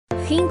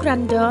chi'n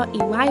gwrando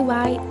I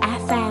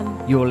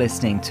YYFM. You're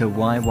listening to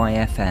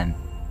YYFM.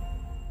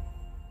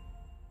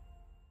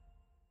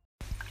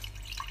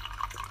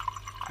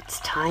 It's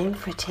time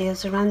for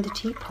Tales Around the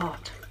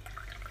Teapot.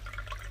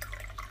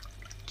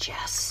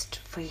 Just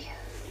for you.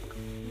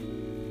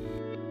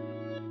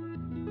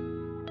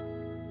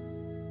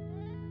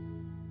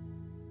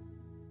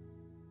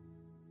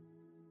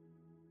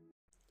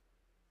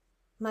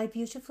 My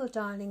Beautiful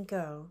Darling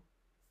Girl,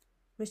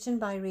 written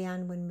by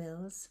Rhianwen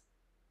Mills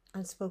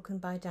and spoken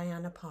by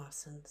Diana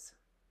Parsons.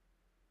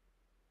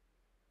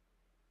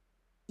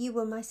 You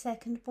were my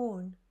second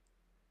born,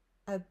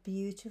 a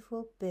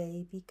beautiful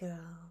baby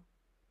girl,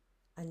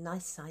 a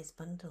nice size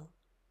bundle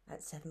at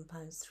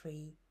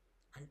 £7.3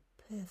 and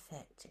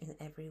perfect in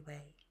every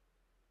way.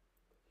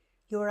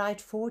 You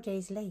arrived 4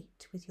 days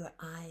late with your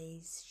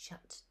eyes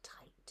shut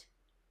tight,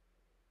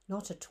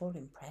 not at all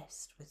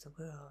impressed with the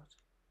world.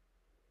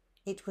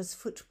 It was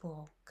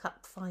football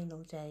cup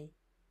final day.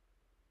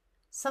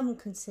 Some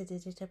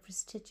considered it a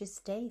prestigious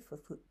day for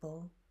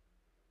football,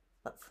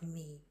 but for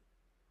me,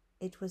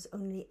 it was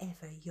only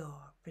ever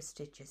your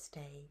prestigious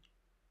day.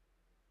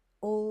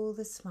 All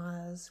the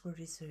smiles were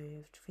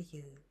reserved for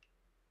you,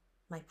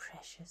 my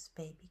precious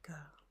baby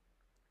girl.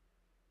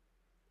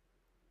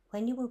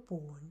 When you were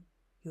born,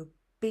 your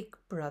big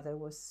brother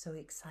was so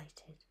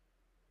excited.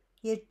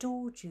 He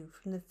adored you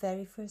from the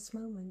very first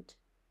moment,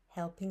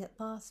 helping at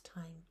bath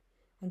time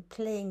and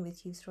playing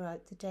with you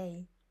throughout the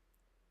day.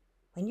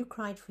 When you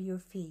cried for your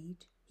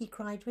feed, he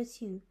cried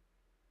with you.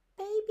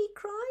 "Baby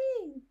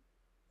crying,"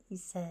 he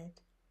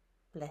said.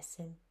 Bless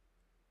him.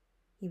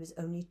 He was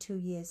only 2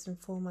 years and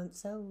 4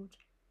 months old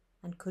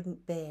and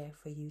couldn't bear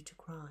for you to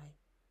cry.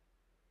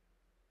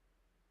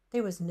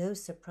 There was no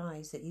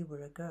surprise that you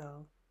were a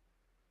girl.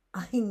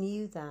 I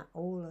knew that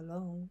all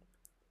along.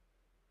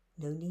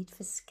 No need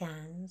for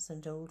scans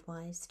and old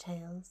wives'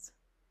 tales.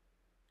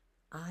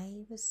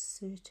 I was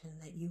certain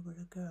that you were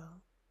a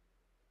girl.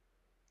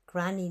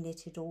 Granny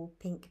knitted all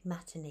pink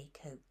matinee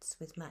coats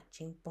with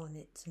matching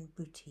bonnets and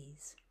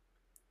booties.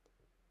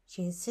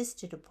 She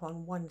insisted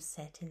upon one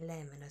set in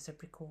lemon as a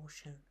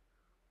precaution.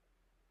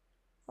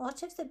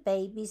 "What if the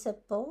baby's a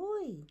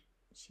boy?"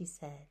 she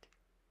said.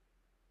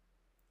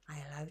 I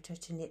allowed her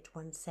to knit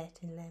one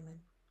set in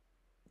lemon,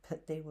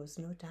 but there was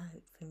no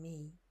doubt for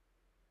me.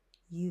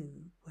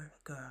 You were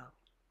a girl.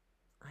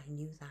 I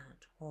knew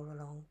that all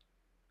along.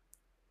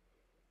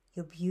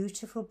 Your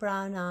beautiful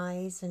brown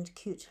eyes and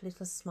cute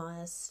little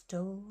smile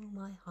stole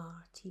my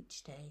heart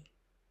each day.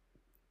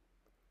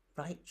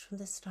 Right from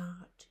the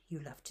start, you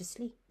loved to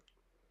sleep,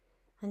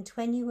 and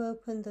when you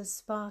opened those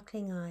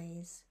sparkling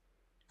eyes,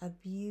 a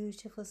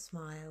beautiful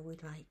smile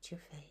would light your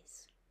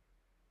face.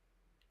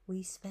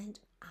 We spent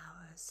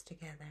hours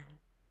together,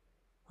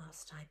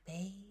 whilst I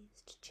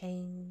bathed,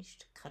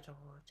 changed,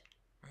 cuddled,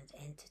 and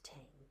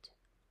entertained.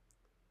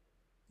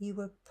 You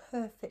were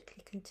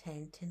perfectly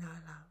content in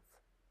our love,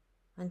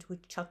 and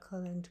would chuckle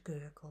and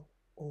gurgle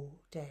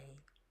all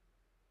day.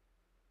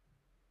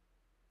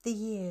 The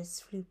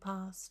years flew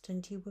past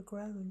and you were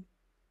grown.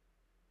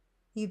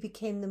 You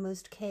became the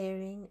most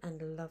caring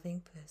and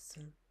loving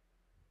person,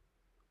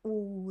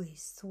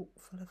 always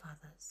thoughtful of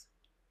others,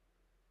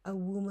 a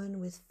woman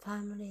with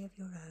family of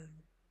your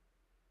own.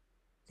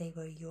 They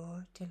were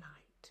your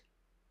delight.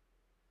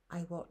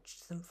 I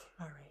watched them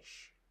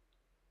flourish,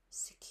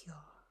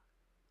 secure,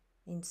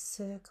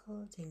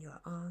 encircled in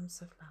your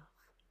arms of love.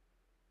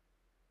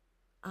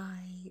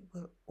 I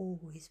will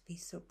always be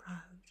so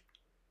proud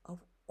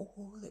of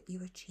all that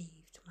you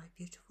achieved, my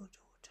beautiful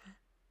daughter.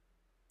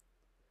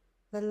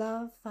 The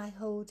love I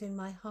hold in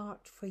my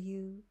heart for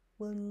you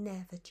will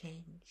never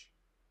change.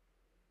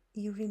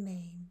 You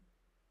remain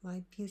my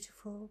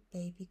beautiful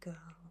baby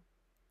girl,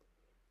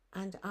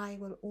 and I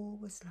will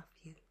always love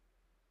you.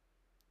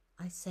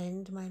 I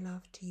send my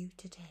love to you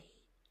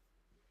today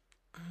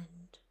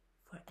and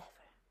forever.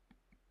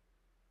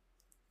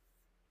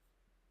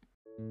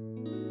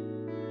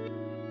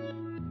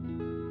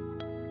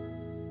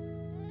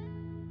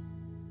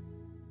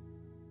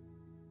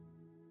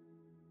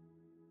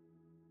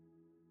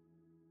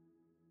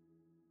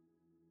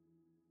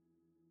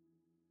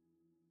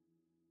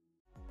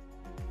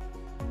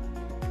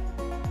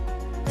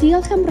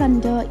 Diolch am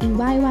wrando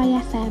I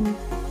YYFM.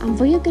 Am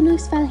fwy o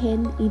gynnwys fel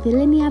hyn I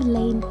ddilyn ni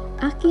ar-lein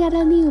ac I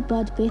adael ni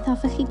wybod beth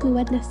hoffech chi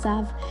glywed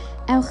nesaf,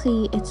 ewch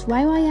I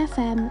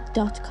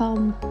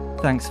itsyyfm.com.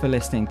 Thanks for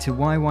listening to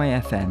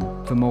YYFM.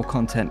 For more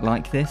content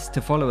like this,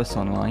 to follow us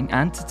online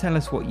and to tell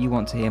us what you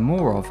want to hear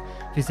more of,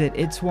 visit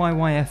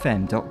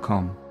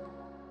itsyyfm.com.